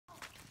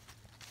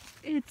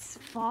It's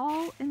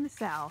fall in the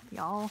south,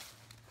 y'all.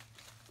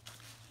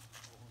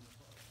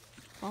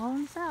 Fall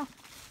in the south.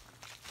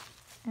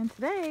 And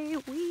today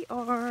we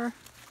are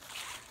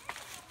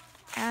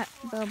at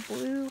the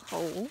Blue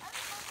Hole.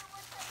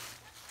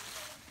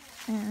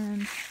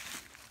 And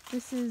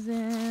this is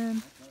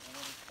in,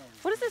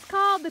 what is this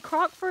called? The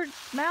Crockford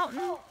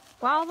Mountain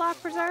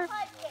Wildlife Preserve?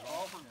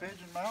 Crockford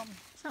Pigeon Mountain?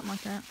 Something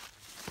like that.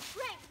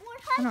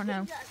 I don't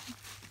know.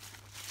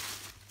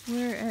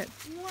 We're at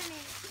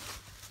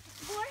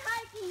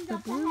the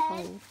Blue Hole.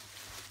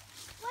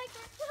 Wait,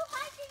 there's two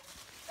hiking.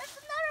 There's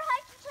another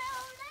hiking trail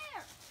over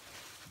there.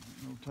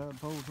 No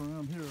tadpoles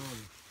around here, are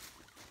there?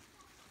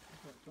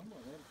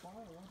 Somebody had a fire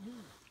right here.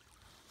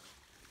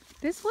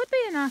 This would be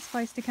a nice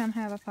place to come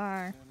have a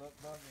fire.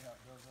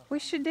 We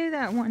should do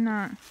that one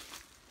night.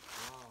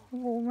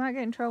 Well, we might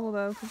get in trouble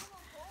though, because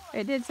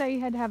it did say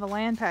you had to have a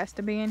land pass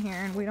to be in here,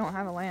 and we don't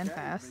have a land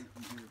pass.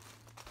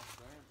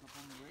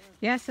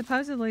 Yeah,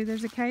 supposedly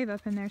there's a cave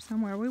up in there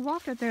somewhere. We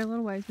walked up there a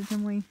little ways, but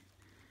then we...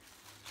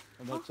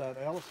 And that's that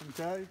Ellison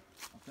cave?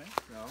 I think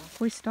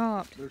so. We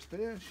stopped. There's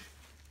fish.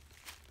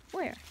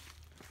 Where?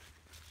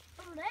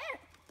 Over there.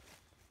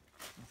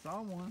 I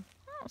saw one.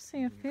 I don't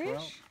see a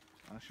fish.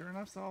 I sure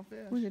enough saw a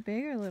fish. Was it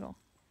big or little?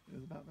 It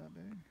was about that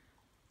big.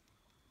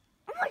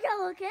 Oh my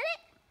God, look at it.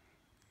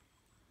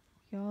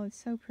 Y'all,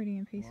 it's so pretty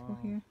and peaceful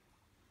here.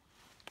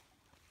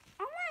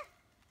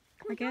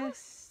 I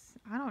guess,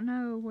 I don't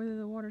know whether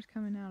the water's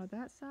coming out of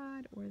that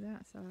side or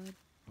that side.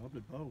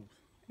 Probably both.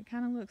 It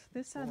kind of looks,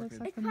 this side looks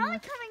like It's the probably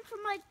north coming from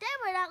right there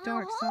where that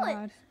dark little hole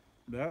side.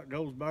 is. That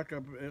goes back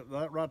up,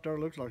 that right there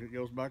looks like it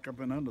goes back up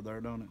and under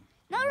there, don't it?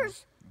 No,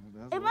 there's,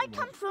 it might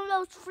come from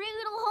those three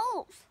little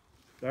holes.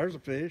 There's a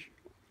fish.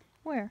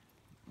 Where?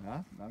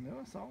 I knew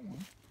I saw one.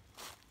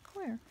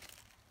 Where?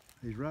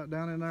 He's right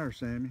down in there,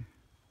 Sammy.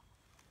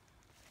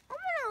 I'm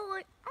gonna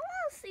look. I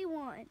want to see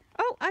one.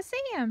 Oh, I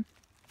see him.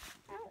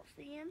 I don't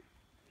see him.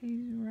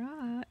 He's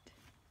right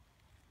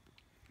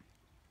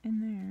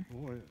in there.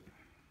 Boy,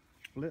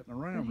 it's flitting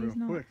around But he's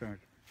real not. quick,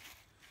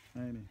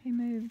 ain't he? He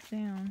moved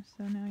down,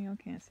 so now y'all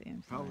can't see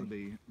him. Sorry. Probably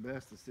be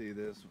best to see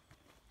this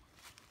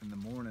in the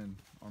morning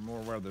or more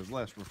where there's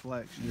less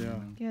reflection. Yeah. You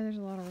know? Yeah, there's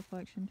a lot of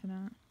reflection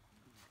tonight,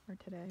 or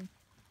today.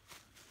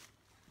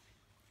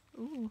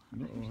 Ooh, I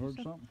bet I here's heard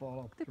just something fall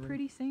off the tree.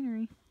 pretty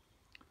scenery.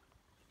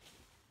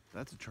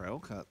 That's a trail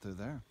cut through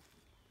there.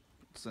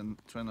 It's in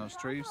between those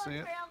trees, see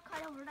it? Trail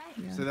cut over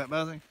there. Yeah. See that,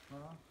 Buzzy?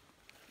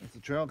 It's a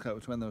trail cut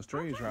between those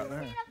trees right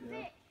there.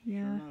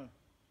 Yeah,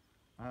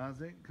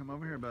 Isaac, come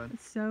over here, bud.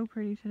 it's so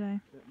pretty today.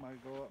 It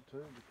might go up too,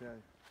 okay.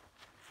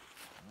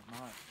 It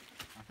might.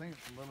 I think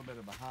it's a little bit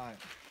of a height.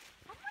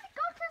 I'm gonna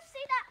go to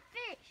see that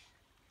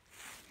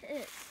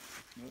fish.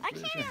 I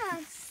can't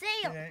even see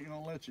He him. ain't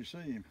gonna let you see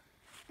him.